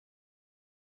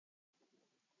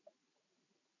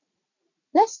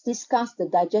Let's discuss the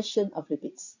digestion of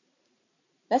lipids.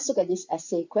 Let's look at this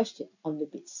essay question on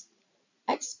lipids.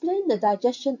 Explain the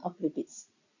digestion of lipids,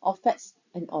 or fats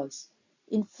and oils,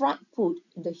 in fried food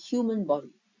in the human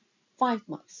body. 5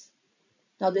 marks.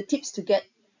 Now the tips to get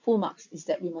full marks is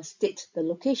that we must state the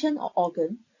location or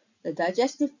organ, the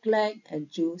digestive gland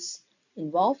and juice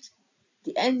involved,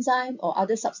 the enzyme or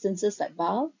other substances like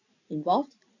bile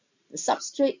involved, the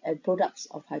substrate and products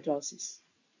of hydrolysis.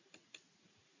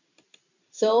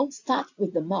 So start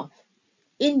with the mouth.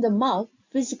 In the mouth,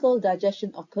 physical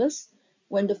digestion occurs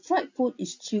when the fried food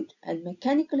is chewed and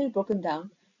mechanically broken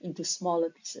down into smaller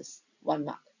pieces. 1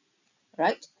 mark.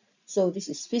 Right? So this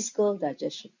is physical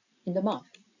digestion in the mouth.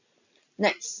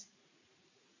 Next,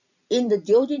 in the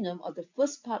duodenum, or the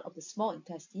first part of the small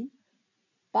intestine,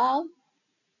 bile,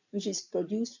 which is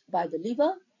produced by the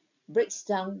liver, breaks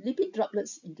down lipid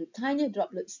droplets into tiny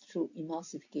droplets through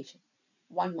emulsification.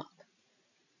 1 mark.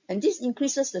 And this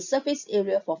increases the surface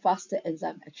area for faster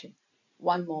enzyme action.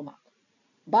 1 more mark.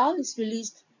 Bile is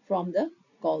released from the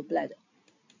gallbladder.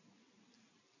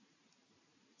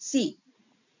 C.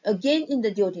 Again in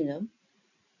the duodenum,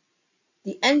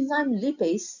 the enzyme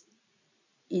lipase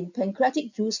in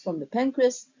pancreatic juice from the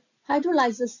pancreas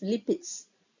hydrolyzes lipids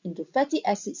into fatty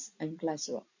acids and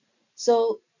glycerol.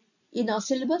 So in our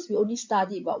syllabus, we only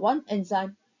study about one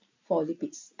enzyme for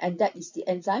lipids, and that is the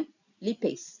enzyme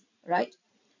lipase, right?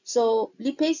 So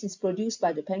lipase is produced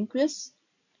by the pancreas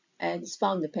and is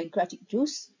found in the pancreatic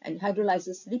juice and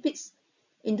hydrolyzes lipids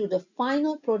into the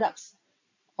final products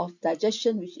of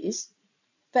digestion, which is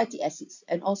fatty acids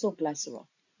and also glycerol.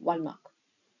 1 mark.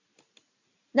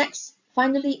 Next,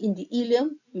 finally, in the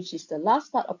ileum, which is the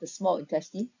last part of the small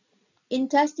intestine,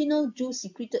 intestinal juice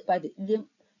secreted by the ileum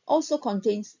also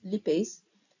contains lipase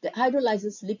that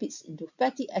hydrolyzes lipids into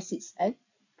fatty acids and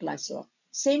glycerol.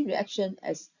 Same reaction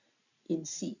as in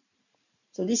C.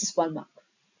 So this is 1 mark.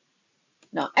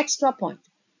 Now, extra point.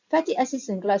 Fatty acids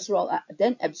and glycerol are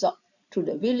then absorbed through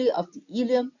the villi of the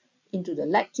ileum into the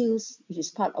lacteals, which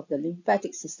is part of the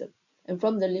lymphatic system. And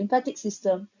from the lymphatic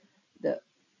system, the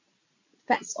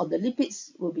fats or the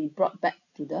lipids will be brought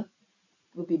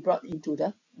into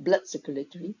the blood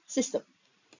circulatory system.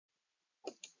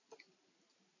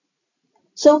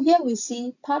 So here we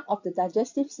see part of the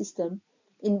digestive system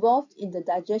involved in the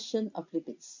digestion of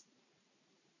lipids.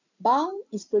 Bile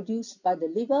is produced by the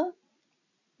liver,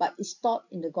 but is stored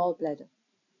in the gallbladder.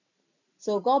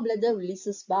 So gallbladder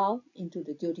releases bile into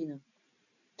the duodenum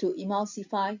to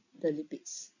emulsify the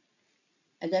lipids.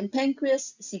 And then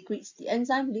pancreas secretes the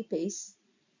enzyme lipase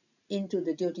into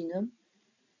the duodenum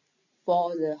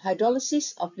for the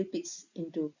hydrolysis of lipids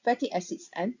into fatty acids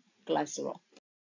and glycerol.